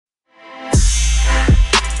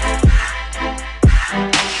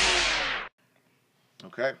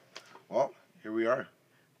Okay, well, here we are,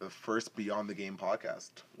 the first Beyond the Game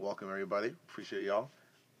podcast. Welcome, everybody. Appreciate y'all.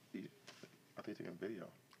 I think you're taking a video.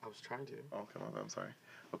 I was trying to. Oh, come on, I'm sorry.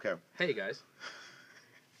 Okay. Hey, guys.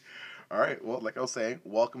 All right, well, like I was saying,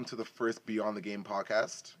 welcome to the first Beyond the Game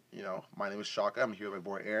podcast. My name is Shaka. I'm here with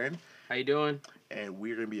my boy Aaron. How you doing? And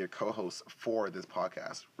we're going to be your co-hosts for this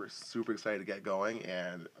podcast. We're super excited to get going,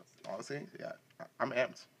 and honestly, yeah, I'm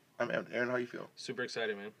amped. Aaron, how you feel? Super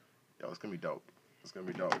excited, man. Yo, it's going to be dope.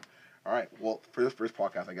 All right, well, for this first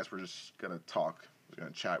podcast, I guess we're just going to talk. We're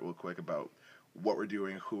going to chat real quick about what we're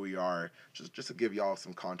doing, who we are, just to give y'all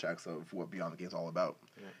some context of what Beyond the Game is all about.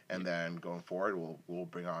 Yeah. And then going forward, we'll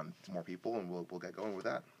bring on more people, and we'll get going with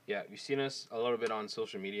that. Yeah, you've seen us a little bit on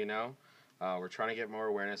social media now. We're trying to get more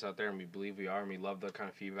awareness out there, and we believe we are, and we love the kind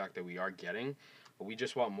of feedback that we are getting. But we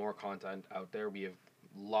just want more content out there. We have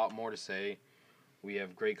a lot more to say. We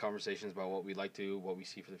have great conversations about what we like to do, what we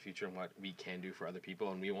see for the future, and what we can do for other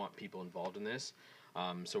people, and we want people involved in this.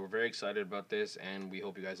 So we're very excited about this, and we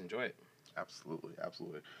hope you guys enjoy it. Absolutely.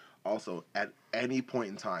 Also, at any point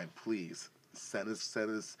in time, please send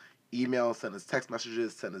us email, send us text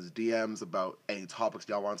messages, send us DMs about any topics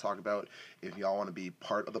y'all want to talk about. If y'all want to be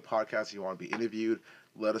part of the podcast, you want to be interviewed,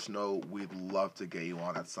 let us know. We'd love to get you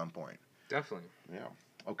on at some point. Definitely. Yeah.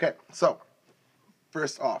 Okay, so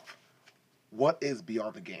first off, what is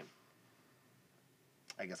Beyond the Game?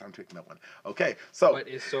 I guess I'm taking that one. Okay, so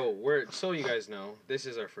you guys know, this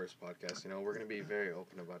is our first podcast. We're gonna be very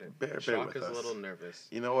open about it. Shock is a little nervous.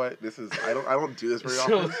 You know what? I don't do this very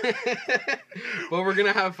often. But we're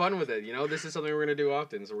gonna have fun with it. This is something we're gonna do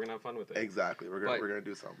often, so we're gonna have fun with it. Exactly. We're gonna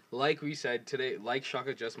do something. Like we said today, like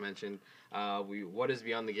Shaka just mentioned, what is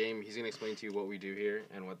Beyond the Game? He's gonna explain to you what we do here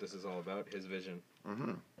and what this is all about. His vision.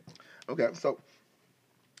 Mm-hmm. Okay, so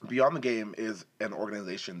Beyond the Game is an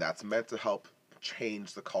organization that's meant to help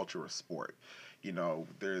change the culture of sport.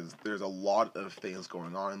 There's a lot of things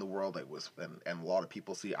going on in the world, and a lot of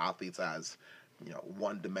people see athletes as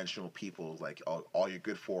one-dimensional people, like all you're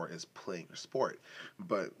good for is playing your sport.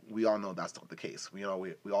 But we all know that's not the case. We all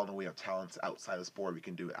know we have talents outside of sport. We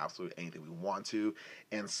can do absolutely anything we want to,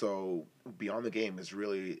 and so Beyond the Game is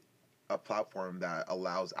really a platform that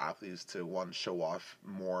allows athletes to, one, show off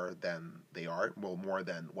more than they are, more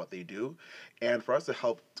than what they do, and for us to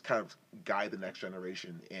help kind of guide the next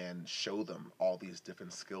generation and show them all these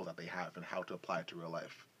different skills that they have and how to apply it to real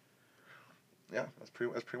life. Yeah, that's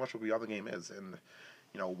pretty much what Beyond the Game is. And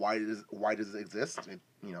why does it exist?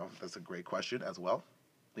 That's a great question as well.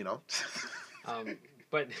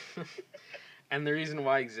 But and the reason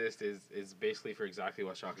why it exists is basically for exactly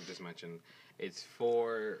what Shaka just mentioned. It's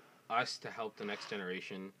for us to help the next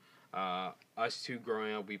generation. Us two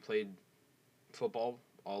growing up, we played football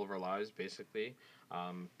all of our lives, basically.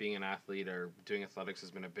 Being an athlete or doing athletics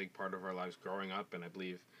has been a big part of our lives growing up, and I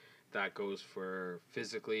believe that goes for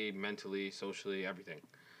physically, mentally, socially, everything.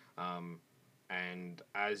 And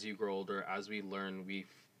as you grow older, as we learn,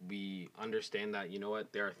 we understand that,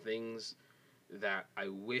 there are things that I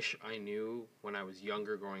wish I knew when I was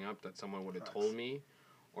younger growing up that someone would have told me,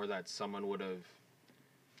 or that someone would have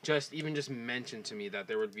just mentioned to me, that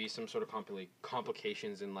there would be some sort of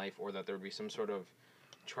complications in life, or that there would be some sort of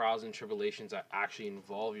trials and tribulations that actually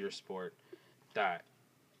involve your sport, that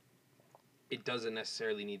it doesn't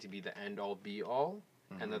necessarily need to be the end-all, be-all,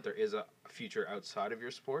 mm-hmm. and that there is a future outside of your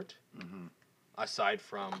sport, mm-hmm. aside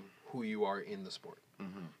from who you are in the sport.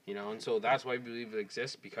 Mm-hmm. And so that's why we believe it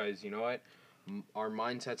exists, because, our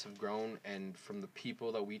mindsets have grown, and from the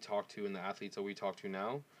people that we talk to and the athletes that we talk to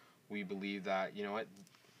now, we believe that,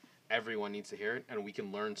 everyone needs to hear it, and we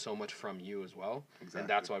can learn so much from you as well. Exactly. And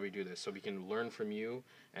that's why we do this, so we can learn from you,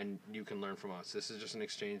 and you can learn from us. This is just an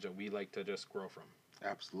exchange that we like to just grow from.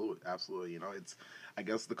 Absolutely. It's, I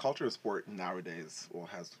guess, the culture of sport nowadays,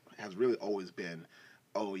 has really always been,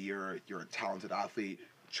 you're a talented athlete,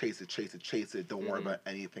 chase it, don't worry about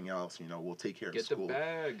anything else, we'll take care of school.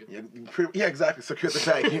 Get the bag. Yeah, exactly, secure the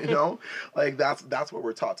bag, like that's what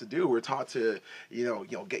we're taught to do. We're taught to,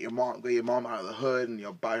 get your mom out of the hood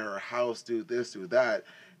and, buy her a house, do this, do that.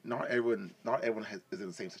 Not everyone is in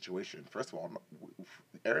the same situation. First of all,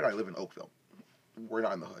 Aaron and I live in Oakville. We're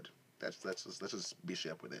not in the hood. Let's just be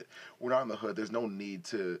straight up with it. We're not in the hood. There's no need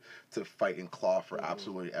to fight and claw for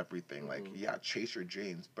absolutely everything. Like, chase your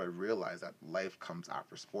dreams, but realize that life comes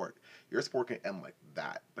after sport. Your sport can end like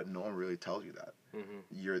that, but no one really tells you that.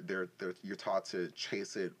 Mm-hmm. You're taught to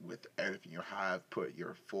chase it with everything you have, put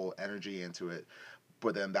your full energy into it,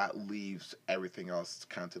 but then that leaves everything else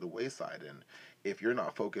kind of to the wayside. And if you're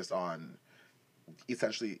not focused on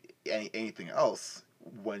essentially anything else,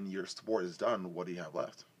 when your sport is done, what do you have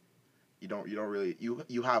left? you don't really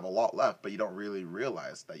you have a lot left, but you don't really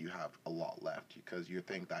realize that you have a lot left because you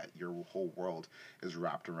think that your whole world is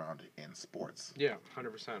wrapped around in sports. Yeah,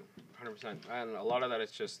 100%, 100%. And a lot of that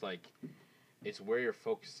is just like it's where your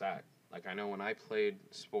focus at. Like I know when I played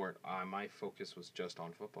sport, my focus was just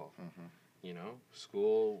on football. Mm-hmm. You know,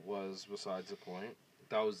 school was besides the point.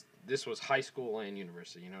 This was high school and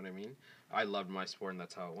university. You know what I mean? I loved my sport, and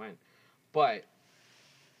that's how it went. But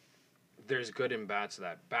there's good and bad to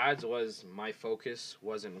that. Bad was my focus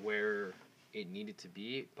wasn't where it needed to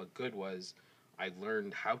be, but good was I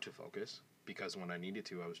learned how to focus because when I needed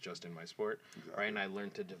to, I was just in my sport, Exactly. right? And I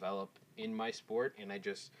learned to develop in my sport, and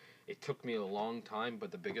it took me a long time,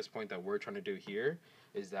 but the biggest point that we're trying to do here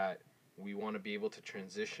is that we want to be able to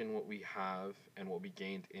transition what we have and what we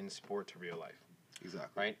gained in sport to real life.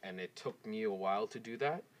 Exactly. Right? And it took me a while to do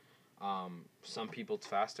that. Some people it's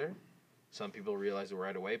faster. Some people realize it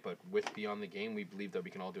right away. But with Beyond the Game, we believe that we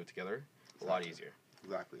can all do it together a lot easier.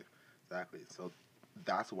 Exactly. So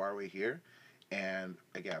that's why we're here. And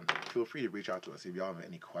again, feel free to reach out to us if y'all have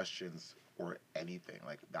any questions or anything.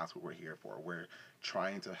 Like, that's what we're here for. We're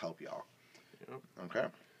trying to help y'all. Yep. Okay.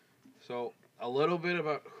 So a little bit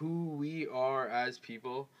about who we are as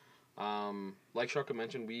people. Like Shaka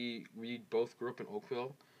mentioned, we both grew up in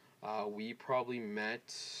Oakville. We probably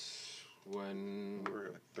met when We were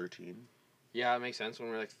like 13. Yeah, it makes sense. When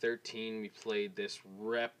we were like 13, we played this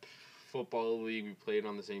rep football league. We played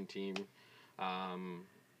on the same team.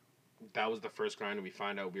 That was the first grind, and we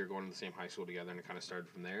found out we were going to the same high school together, and it kind of started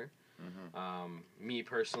from there. Mm-hmm. Me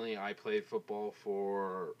personally, I played football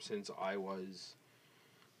since I was,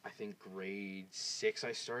 I think, grade 6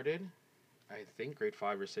 I started. I think grade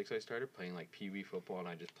 5 or 6 I started playing like Pee Wee football, and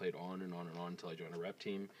I just played on and on and on until I joined a rep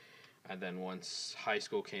team. And then once high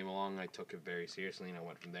school came along, I took it very seriously, and I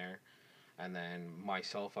went from there. And then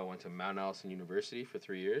myself, I went to Mount Allison University for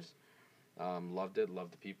 3 years. Loved it,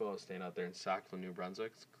 loved the people. I was staying out there in Sackville, New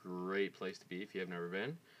Brunswick. It's a great place to be if you have never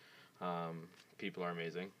been. People are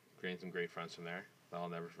amazing. Gained some great friends from there that I'll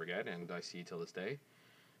never forget, and I see till this day.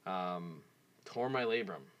 Tore my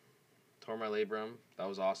labrum. That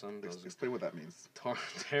was awesome. Explain what that means.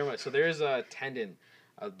 So there's a tendon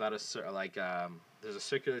about there's a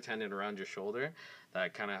circular tendon around your shoulder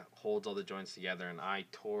that kind of holds all the joints together, and I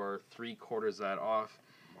tore 3/4 of that off,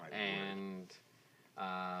 and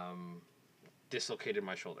dislocated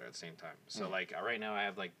my shoulder at the same time. So like right now I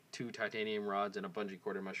have like 2 titanium rods and a bungee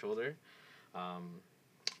cord in my shoulder.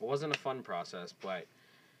 It wasn't a fun process, but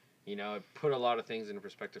you know, it put a lot of things into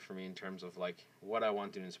perspective for me in terms of like what I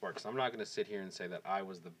want to do in sport. Because I'm not going to sit here and say that I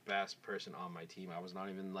was the best person on my team. I was not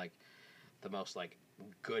even like the most like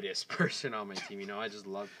goodest person on my team. You know, I just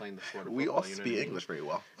love playing the sport of football. We all speak English very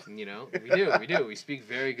well. You know, we do. We speak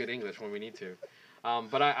very good English when we need to.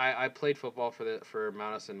 But I played football for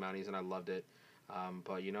Mount Allison Mounties, and I loved it.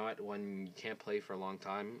 But you know what? When you can't play for a long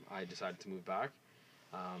time, I decided to move back.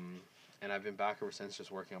 And I've been back ever since,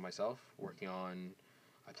 just working on myself,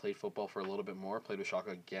 I played football for a little bit more. Played with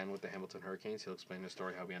Shaka again with the Hamilton Hurricanes. He'll explain the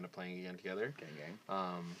story how we ended up playing again together. Gang.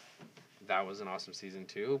 That was an awesome season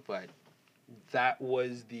too, but that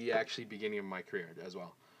was the actually beginning of my career as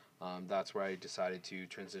well. That's where I decided to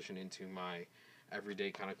transition into my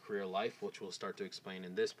everyday kind of career life, which we'll start to explain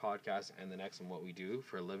in this podcast and the next and what we do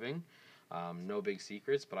for a living. No big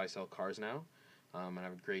secrets, but I sell cars now, and I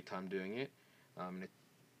have a great time doing it. And it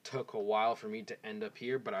took a while for me to end up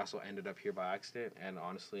here, but I also ended up here by accident, and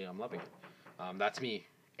honestly, I'm loving it. That's me,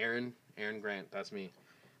 Aaron Grant. That's me.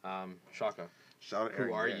 Shaka. Shout out Aaron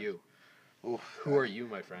Who are Grant. you? Oof, Who are you,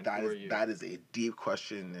 my friend? Who are you? That is a deep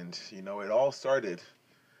question, and you know, it all started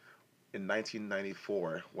in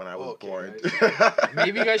 1994 when I was born.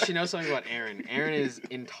 Maybe you guys should know something about Aaron. Aaron is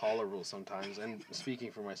intolerable sometimes, and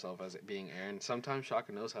speaking for myself as it being Aaron, sometimes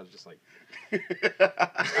Shaka knows how to just like.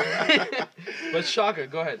 But Shaka,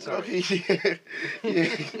 go ahead. Sorry.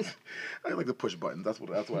 Yeah. I like to push buttons. That's what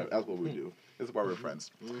we do. This is why we're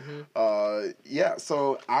friends. Mm-hmm.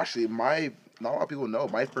 So actually, not a lot of people know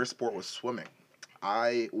my first sport was swimming.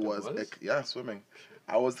 Swimming.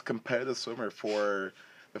 I was a competitive swimmer for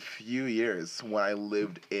a few years when I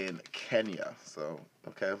lived in Kenya. So,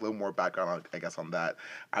 okay, a little more background, I guess, on that.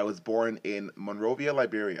 I was born in Monrovia,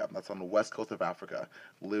 Liberia. That's on the west coast of Africa.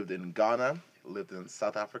 Lived in Ghana, lived in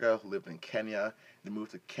South Africa, lived in Kenya, and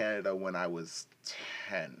moved to Canada when I was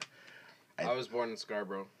 10. I was born in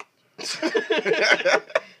Scarborough.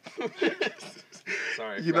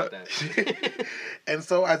 Sorry, I forgot that. And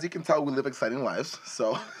so, as you can tell, we live exciting lives.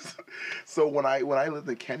 So when I lived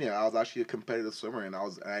in Kenya, I was actually a competitive swimmer, and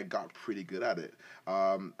I got pretty good at it.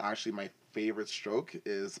 Actually, my favorite stroke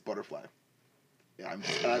is butterfly. Yeah,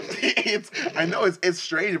 it's I know it's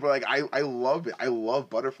strange, but like I love it. I love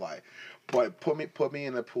butterfly, but put me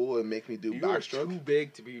in a pool and make me do You are backstroke. too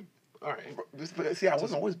big to be. All right. See, I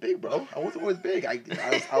wasn't always big, bro. I wasn't always big. I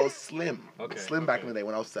was slim, Okay, slim back in the day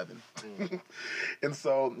when I was 7. And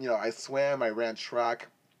so I swam, I ran track,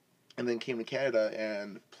 and then came to Canada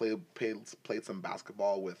and played some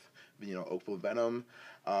basketball with Oakville Venom.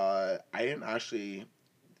 I didn't actually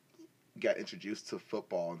get introduced to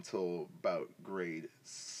football until about grade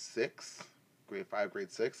 6, grade 5,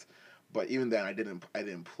 grade 6. But even then, I didn't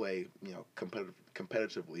play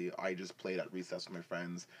competitively. I just played at recess with my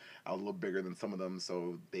friends. I was a little bigger than some of them,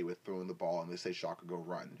 so they would throw in the ball and they say, "Shaka, go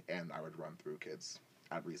run," and I would run through kids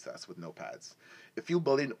at recess with no pads. A few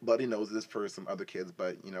bloody noses for some other kids,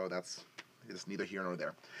 but that's it's neither here nor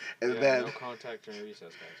there. And then no contact during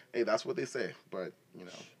recess, guys. Hey, that's what they say, but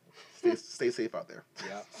stay safe out there.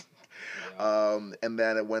 Yeah. And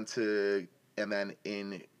then went to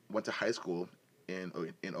high school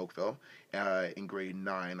in Oakville. In grade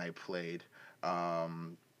 9, I played.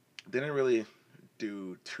 Didn't really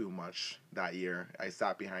do too much that year. I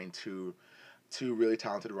sat behind two really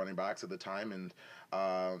talented running backs at the time, and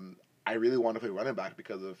I really wanted to play running back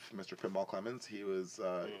because of Mr. Pinball Clemens. He was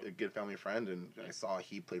a good family friend, and I saw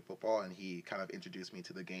he played football, and he kind of introduced me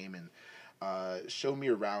to the game and showed me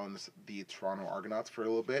around the Toronto Argonauts for a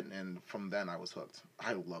little bit, and from then I was hooked.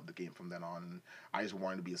 I loved the game from then on. I just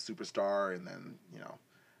wanted to be a superstar, and then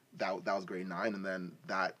that was grade 9, and then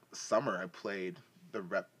that summer I played the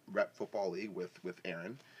rep football league with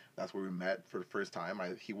Aaron. That's where we met for the first time.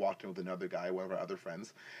 He walked in with another guy, one of our other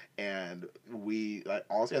friends, and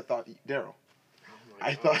honestly, I thought Daryl.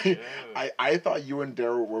 I thought you and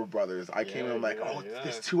Daryl were brothers. I came in, I'm like,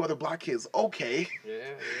 there's 2 other black kids. Okay.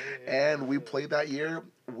 And we played that year.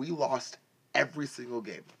 We lost every single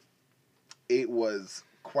game. It was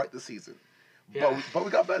quite the season. But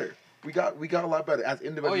we got better. We got a lot better. As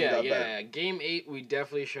individuals, we got better. Game 8, we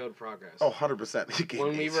definitely showed progress. Oh, 100%.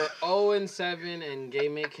 When we were 0-7 and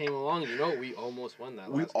Game 8 came along, we almost won that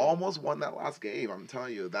last game. Almost won that last game. I'm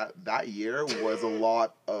telling you, that year was a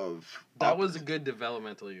lot of... That was a good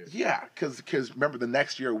developmental year. Yeah, because remember, the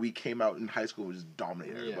next year we came out in high school and just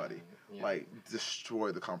dominated everybody. Yeah. Like,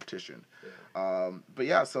 destroy the competition. Yeah. But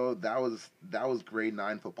yeah, so that was grade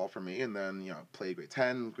 9 football for me, and then played grade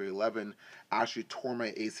 10, grade 11. Actually tore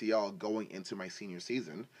my ACL going into my senior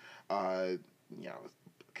season. Because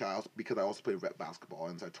I also played rep basketball,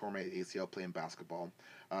 and so I tore my ACL playing basketball.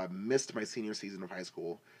 Missed my senior season of high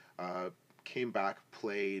school. Came back,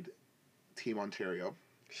 played Team Ontario.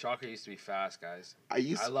 Shaka used to be fast, guys. I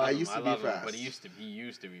used to be fast, but he used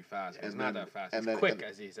to be fast. He's not that fast. He's quick,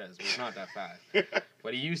 as he says, but he's not that fast.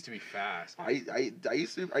 But he used to be fast. I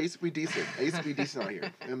used to be decent. I used to be decent out here,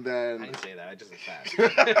 and then I didn't say that. I just said fast.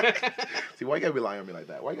 See, why you gotta be lying on me like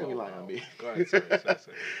that? Why you gotta be lying on me? Go ahead,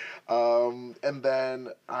 sorry. And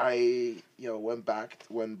then I went back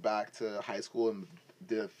to high school and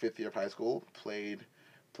did a 5th year of high school. Played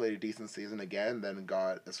a decent season again, then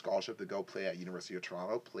got a scholarship to go play at University of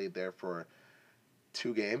Toronto. Played there for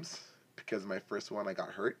 2 games because my first one I got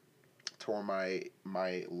hurt, tore my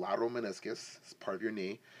lateral meniscus. It's part of your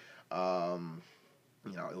knee.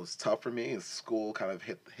 It was tough for me. School kind of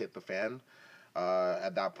hit the fan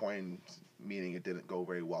at that point, meaning it didn't go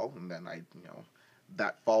very well. And then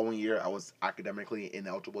that following year I was academically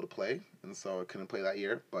ineligible to play, and so I couldn't play that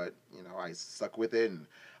year. But I stuck with it, and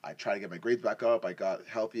I tried to get my grades back up. I got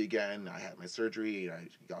healthy again. I had my surgery, and I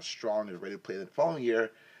got strong and ready to play. The following year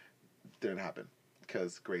didn't happen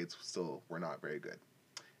because grades still were not very good.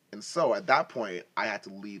 And so at that point, I had to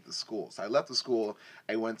leave the school. So I left the school.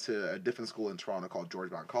 I went to a different school in Toronto called George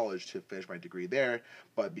Brown College to finish my degree there.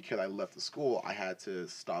 But because I left the school, I had to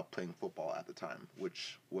stop playing football at the time,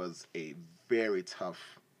 which was a very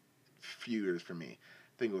tough few years for me.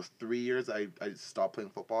 I think it was 3 years I stopped playing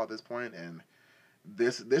football at this point, and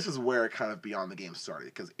this is where kind of Beyond the Game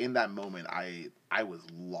started, because in that moment I was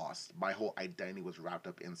lost. My whole identity was wrapped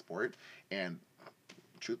up in sport, and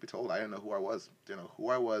truth be told, I didn't know who I was. Didn't know who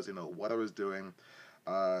I was, what I was doing.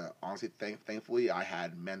 Honestly, thankfully, I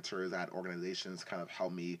had mentors, I had organizations kind of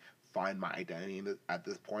help me find my identity at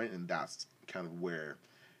this point, and that's kind of where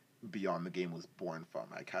Beyond the Game was born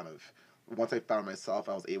from. Once I found myself,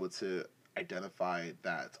 I was able to identify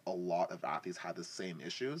that a lot of athletes had the same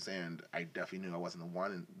issues, and I definitely knew I wasn't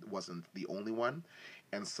the only one.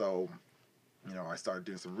 And so I started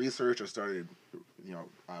doing some research. I started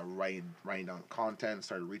writing down content,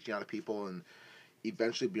 started reaching out to people, and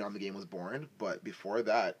eventually Beyond the Game was born. But before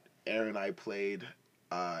that, Aaron and I played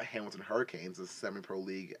Hamilton Hurricanes, a semi-pro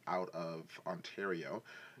league out of Ontario.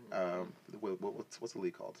 What's the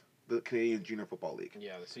league called? the Canadian Junior Football League.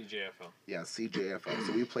 Yeah, the CJFL. Yeah, CJFL.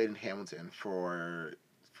 So we played in Hamilton for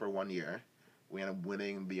 1 year. We ended up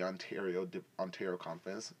winning the Ontario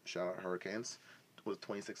Conference. Shout out Hurricanes. Was it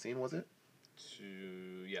 2016? Was it?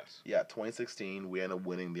 Yes. Yeah, 2016. We ended up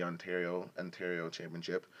winning the Ontario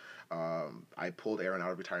Championship. I pulled Aaron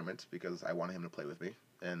out of retirement because I wanted him to play with me,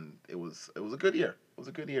 and it was a good year. It was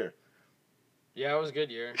a good year. Yeah, it was a good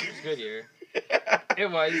year. It was a good year. It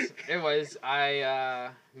was.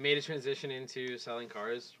 I made a transition into selling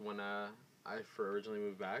cars when I originally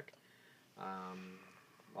moved back.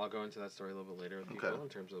 I'll go into that story a little bit later with people in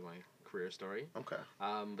terms of my career story. Okay.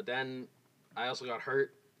 But then I also got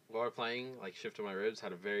hurt while playing, like shifted my ribs.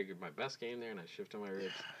 Had my best game there, and I shifted my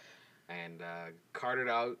ribs. And carted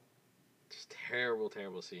out. Just terrible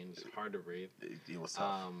scenes. Hard to breathe. It was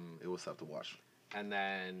tough. It was tough to watch. And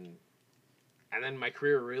then my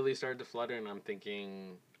career really started to flutter, and I'm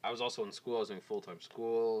thinking, I was also in school. I was doing full-time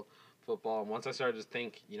school, football. And once I started to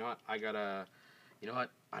think, you know what,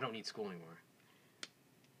 I don't need school anymore.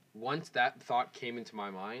 Once that thought came into my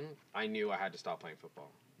mind, I knew I had to stop playing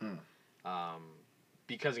football.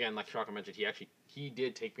 Because again, like Shaka mentioned, he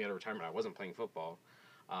did take me out of retirement. I wasn't playing football,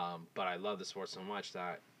 but I love the sport so much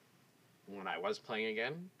that when I was playing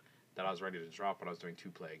again, that I was ready to drop when I was doing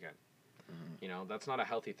 2-play again. You know, that's not a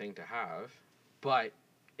healthy thing to have, but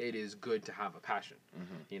it is good to have a passion.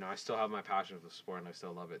 You know, I still have my passion for the sport, and I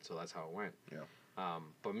still love it, so that's how it went. Yeah.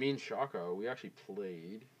 But me and Shaka, we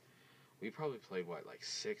probably played,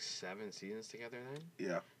 6, 7 seasons together then?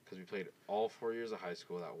 Yeah. Because we played all 4 years of high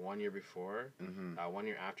school, that 1 year before, 1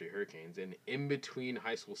 year after Hurricanes, and in between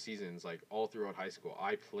high school seasons, like all throughout high school,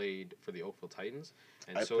 I played for the Oakville Titans,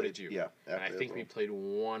 and so did you. Yeah. And I think we played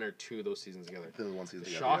 1 or 2 of those seasons together. I think it was 1 season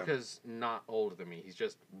together. Shaka's not older than me; he's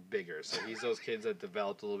just bigger. So he's those kids that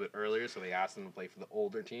developed a little bit earlier, so they asked him to play for the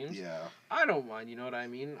older teams. Yeah. I don't mind. You know what I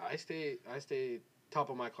mean? I stay top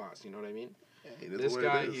of my class. You know what I mean? This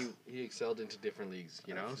guy, he excelled into different leagues,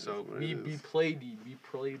 you know. So we played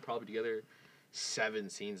probably together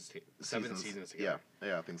 7 seasons together.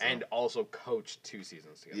 Yeah, I think so. And also coached 2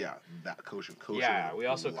 seasons together. Yeah, that coaching. Yeah, we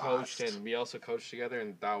also coached together,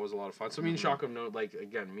 and that was a lot of fun. So me and Shaka me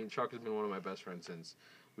and Shaka's been one of my best friends since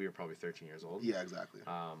we were probably 13 years old. Yeah, exactly.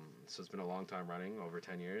 So it's been a long time running, over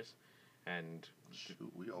 10 years, and shoot,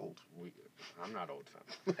 we old. I'm not old,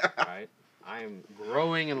 fam. Right? I am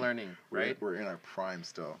growing and learning, right? We're in our prime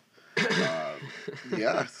still.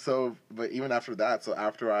 Yeah. So, but even after that,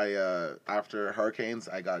 after Hurricanes,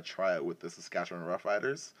 I got a tryout with the Saskatchewan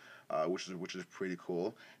Roughriders, which is pretty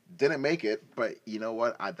cool. Didn't make it, but you know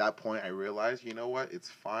what? At that point, I realized, you know what? It's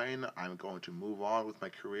fine. I'm going to move on with my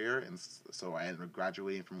career, and so I ended up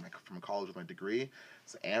graduating from college with my degree.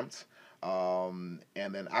 It's amped. And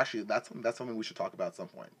then actually that's something we should talk about at some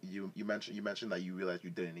point. You mentioned that you realized you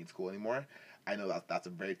didn't need school anymore. I know that's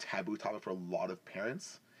a very taboo topic for a lot of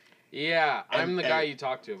parents. Yeah, I'm the guy you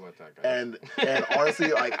talk to about that guy. And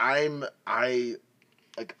honestly, like I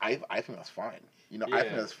think that's fine. You know, I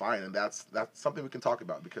think that's fine, and that's something we can talk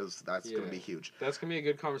about because that's going to be huge. That's going to be a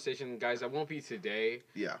good conversation, guys. That won't be today.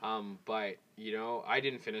 Yeah. But you know, I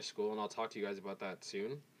didn't finish school, and I'll talk to you guys about that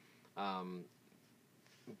soon.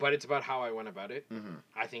 But it's about how I went about it.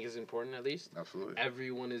 I think is important, at least. Absolutely.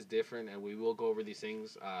 Everyone is different, and we will go over these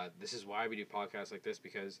things. This is why we do podcasts like this,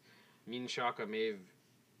 because me and Shaka may have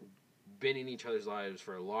been in each other's lives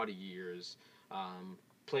for a lot of years,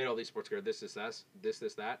 played all these sports together, this,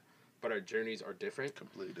 that, but our journeys are different.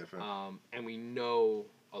 Completely different. And we know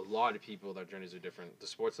a lot of people, their journeys are different. The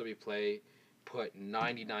sports that we play put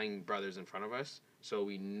 99 brothers in front of us, so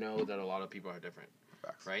we know that a lot of people are different.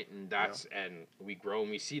 Facts. Right? And and we grow and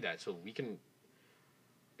we see that. So we can,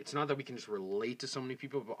 it's not that we can just relate to so many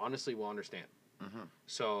people, but honestly we'll understand.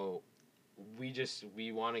 So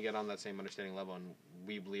we want to get on that same understanding level, and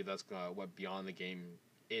we believe that's what Beyond the Game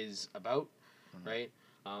is about, right?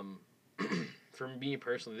 For me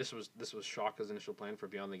personally, this was Shaka's initial plan for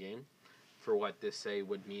Beyond the Game, for what this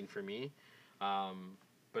would mean for me.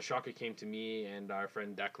 But Shaka came to me and our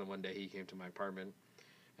friend Declan one day. He came to my apartment,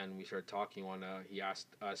 and we started talking. He asked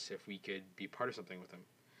us if we could be part of something with him.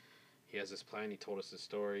 He has this plan. He told us his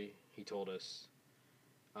story. He told us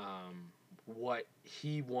what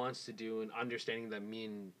he wants to do, and understanding that me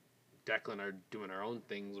and Declan are doing our own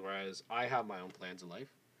things, whereas I have my own plans in life.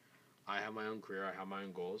 I have my own career. I have my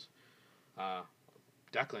own goals.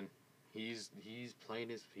 Declan, he's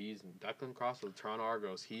Declan Cross with Toronto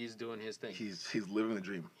Argos. He's doing his thing. He's living the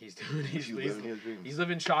dream. He's living his dream. He's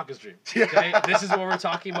living Shaka's dream. Okay? This is what we're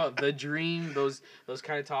talking about. The dream, those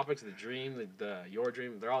kind of topics, the dream, the your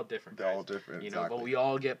dream, they're all different. They're all different. You know, but we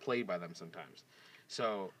all get played by them sometimes.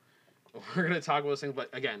 So we're gonna talk about those things. But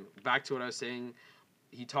again, back to what I was saying.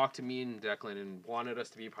 He talked to me and Declan and wanted us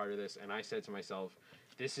to be a part of this, and I said to myself,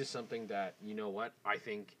 "This is something that, you know what, I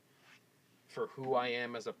think for who I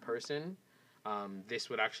am as a person, this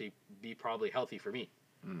would actually be probably healthy for me.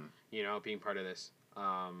 You know, being part of this.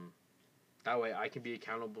 That way, I can be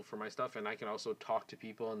accountable for my stuff, and I can also talk to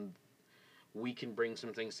people, and we can bring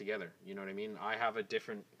some things together. You know what I mean? I have a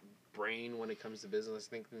different brain when it comes to business,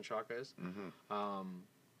 I think, than Shaka's.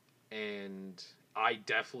 And I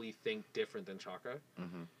definitely think different than Shaka.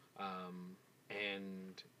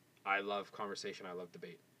 And I love conversation. I love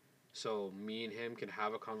debate. So me and him can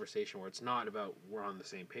have a conversation where it's not about we're on the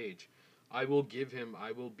same page. I will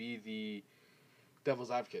be the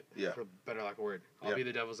devil's advocate, for better lack of a word. I'll be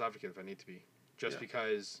the devil's advocate if I need to be. Just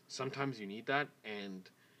because sometimes you need that, and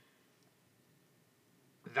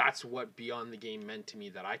that's what Beyond the Game meant to me,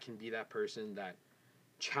 that I can be that person that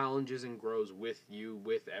challenges and grows with you,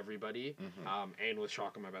 with everybody, and with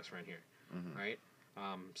Shaka, my best friend here, right?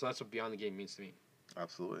 So that's what Beyond the Game means to me.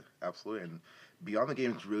 Absolutely. And Beyond the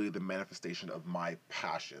Game is really the manifestation of my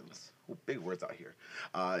passions. Ooh, big words out here.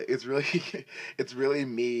 It's really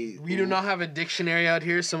me. We do not have a dictionary out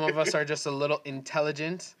here. Some of us are just a little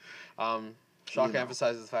intelligent. Shaka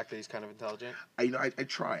emphasizes the fact that he's kind of intelligent. I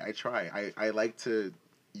try. I like to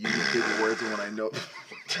use big words when I know.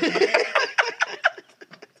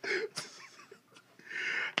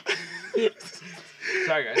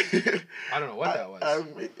 Sorry, guys. I don't know what that was.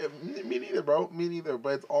 Me neither, bro. Me neither.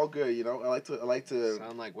 But it's all good, you know. I like to.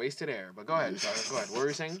 Sound like wasted air. But go ahead. Go ahead. What were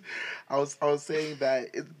you saying? I was saying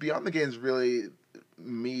that Beyond the Game is really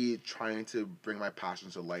me trying to bring my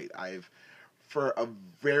passions to light. For a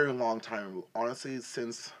very long time, honestly,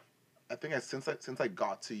 since I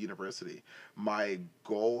got to university, my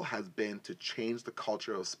goal has been to change the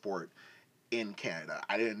culture of sport in Canada.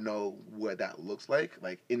 I didn't know what that looks like.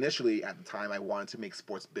 Like, initially at the time, I wanted to make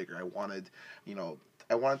sports bigger. I wanted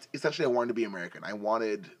to be American. I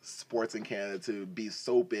wanted sports in Canada to be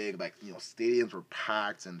so big, like, stadiums were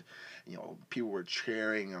packed, and people were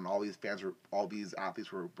cheering, and all these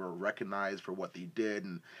athletes were recognized for what they did,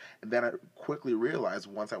 and then I quickly realized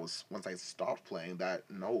once I stopped playing that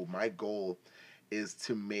no, my goal is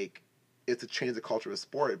to change the culture of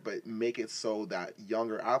sport, but make it so that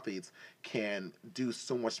younger athletes can do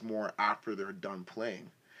so much more after they're done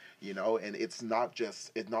playing, and it's not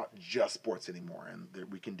just sports anymore, and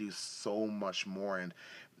we can do so much more, and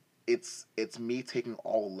it's me taking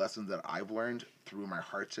all the lessons that I've learned through my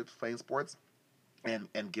hardships playing sports and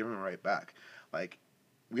giving them right back. Like,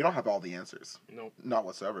 we don't have all the answers. Nope. Not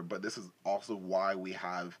whatsoever, but this is also why we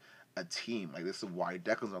have a team. Like, this is why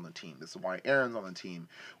Declan's on the team. This is why Aaron's on the team.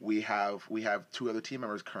 We have two other team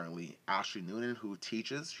members currently. Ashley Noonan, who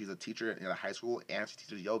teaches. She's a teacher in a high school, and she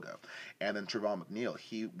teaches yoga. And then Trevon McNeil.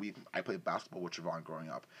 I played basketball with Trevon growing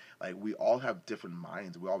up. Like, we all have different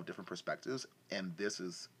minds. We all have different perspectives, and this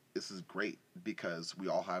is great because we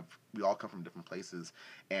all come from different places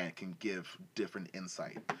and can give different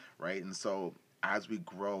insight, right? And so as we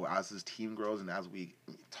grow, as this team grows, and as we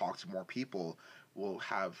talk to more people, we'll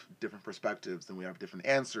have different perspectives, and we have different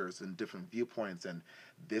answers and different viewpoints, and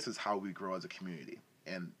this is how we grow as a community.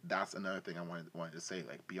 And that's another thing I wanted to say.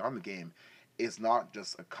 Like, Beyond the Game is not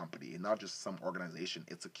just a company, not just some organization.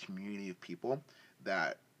 It's a community of people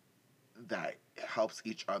that helps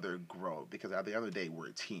each other grow, because at the end of the day, we're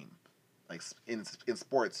a team. Like, in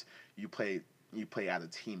sports, you play as a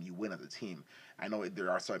team, you win as a team. I know there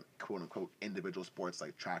are some quote unquote individual sports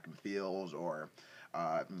like track and fields or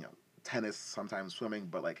tennis, sometimes swimming,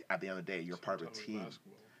 but like at the end of the day, you're part of a team.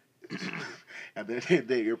 At the end of the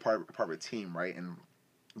day, you're part of a team, right? And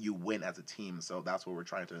you win as a team. So that's what we're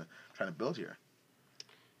trying to build here.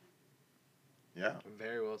 Yeah.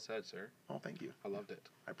 Very well said, sir. Oh, thank you. I loved it.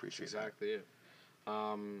 I appreciate exactly it.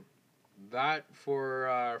 That for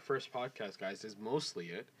our first podcast, guys, is mostly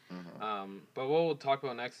it. But what we'll talk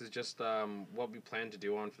about next is just what we plan to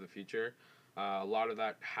do on for the future. A lot of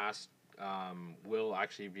that will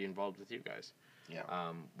actually be involved with you guys.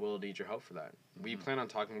 Yeah. We'll need your help for that. We plan on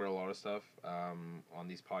talking about a lot of stuff on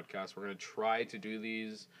these podcasts. We're going to try to do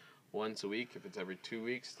these once a week. If it's every 2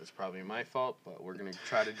 weeks, that's probably my fault, but we're going to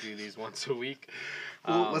try to do these once a week.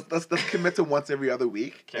 Well, let's commit to once every other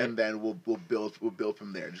week, okay. And then we'll build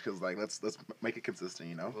from there. Just because, like, let's make it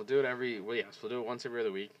consistent, We'll do it we'll do it once every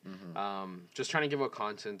other week. Just trying to give out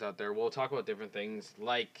content out there. We'll talk about different things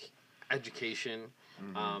like education,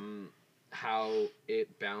 how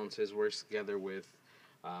it balances, works together with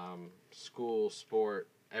school, sport,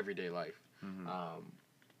 everyday life.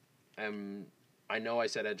 And I know I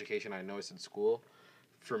said education, I know I said school.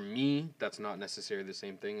 For me, that's not necessarily the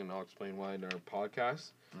same thing, and I'll explain why in our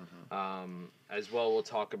podcast. As well, we'll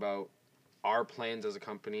talk about our plans as a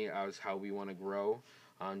company, as how we want to grow,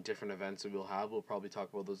 on different events that we'll have. We'll probably talk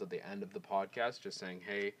about those at the end of the podcast, just saying,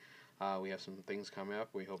 hey, we have some things coming up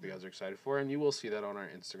we hope you guys are excited for, and you will see that on our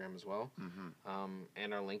Instagram as well.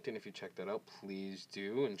 And our LinkedIn, if you check that out, please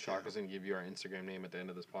do. And Shaka's going to give you our Instagram name at the end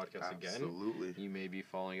of this podcast again. Absolutely. You may be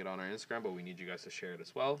following it on our Instagram, but we need you guys to share it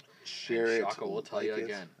as well. Share and it. Shaka will tell you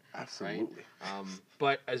again. Absolutely. Right?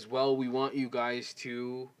 But as well, we want you guys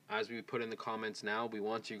to, as we put in the comments now, we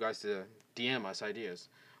want you guys to DM us ideas.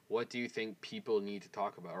 What do you think people need to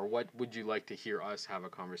talk about? Or what would you like to hear us have a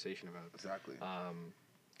conversation about? Exactly.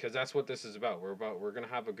 Because that's what this is about. We're going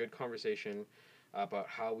to have a good conversation about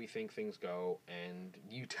how we think things go, and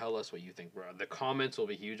you tell us what you think, bro. The comments will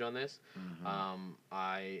be huge on this.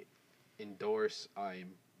 I endorse, I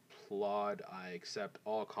applaud, I accept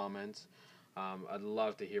all comments. I'd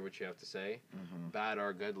love to hear what you have to say. Bad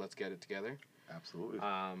or good, let's get it together. Absolutely.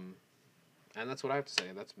 And that's what I have to say.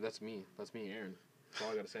 That's me. That's me, Aaron. That's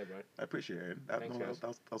all I got to say, bro. I appreciate it, Aaron. Thanks, guys.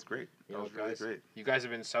 That was great. You That know, was really guys, great. You guys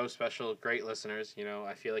have been so special, great listeners. You know,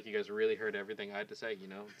 I feel like you guys really heard everything I had to say. You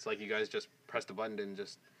know, it's like you guys just pressed a button and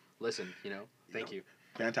just listened. You know, thank you.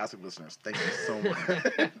 Fantastic listeners. Thank you so much.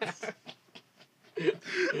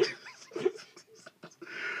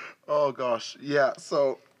 Oh gosh, yeah.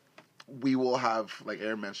 So we will have, like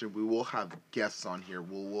Aaron mentioned, we will have guests on here.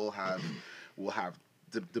 We'll have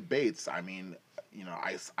debates. I mean, you know,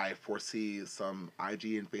 I foresee some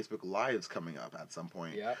IG and Facebook lives coming up at some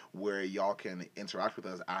point where y'all can interact with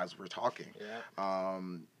us as we're talking.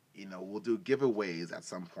 You know, we'll do giveaways at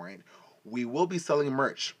some point. We will be selling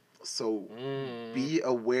merch. So be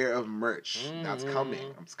aware of merch. That's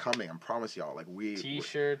coming. It's coming. I promise y'all. Like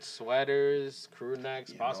T-shirts, sweaters, crew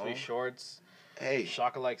necks, possibly shorts. Hey,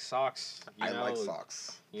 Shaka likes socks. I like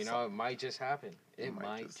socks. You know, it might just happen. It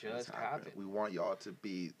might just happen. We want y'all to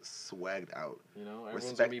be swagged out. You know,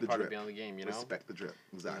 everyone's gonna be part of Beyond the Game. You know, respect the drip.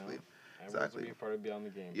 Exactly. You know? Everyone's gonna be part of Beyond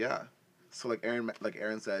the Game. Yeah. So like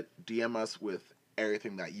Aaron said, DM us with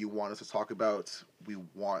everything that you want us to talk about. We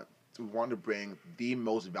want to bring the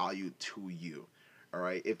most value to you. All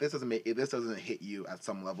right. If this doesn't hit you at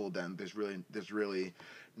some level, then there's really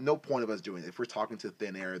no point of us doing it. If we're talking to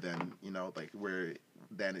thin air, then you know, like we're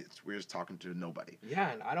just talking to nobody.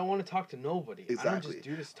 Yeah, and I don't want to talk to nobody. Exactly. I don't just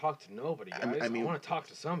do this to talk to nobody, guys. I want to talk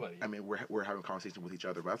to somebody. I mean, we're having a conversation with each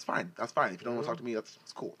other, but that's fine. That's fine. If you don't want to talk to me, that's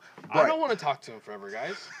cool. But I don't want to talk to him forever,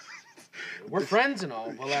 guys. We're friends and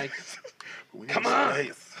all, but like, come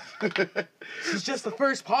on. This is just the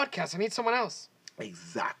first podcast. I need someone else.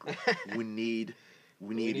 Exactly. We need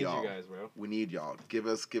y'all. You guys, bro. We need y'all. Give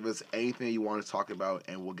us anything you want to talk about,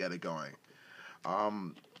 and we'll get it going.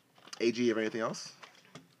 AG, you have anything else?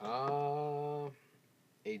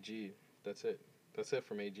 AG. That's it. That's it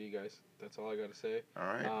from AG, guys. That's all I got to say. All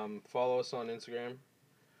right. Follow us on Instagram.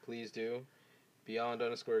 Please do.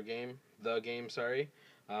 Beyond_game. The game, sorry.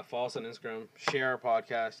 Follow us on Instagram. Share our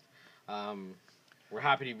podcast. We're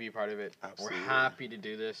happy to be part of it. Absolutely. We're happy to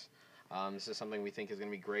do this. This is something we think is going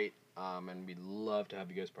to be great, and we'd love to have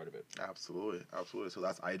you guys part of it. Absolutely. So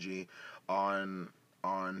that's IG. On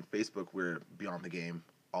Facebook, we're Beyond the Game.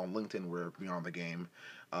 On LinkedIn, we're Beyond the Game.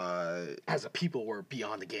 As a people, we're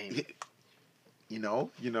Beyond the Game. You know.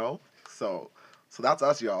 So that's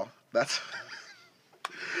us, y'all. That's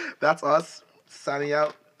us signing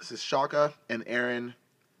out. This is Shaka and Aaron.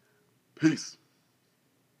 Peace.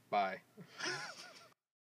 Bye.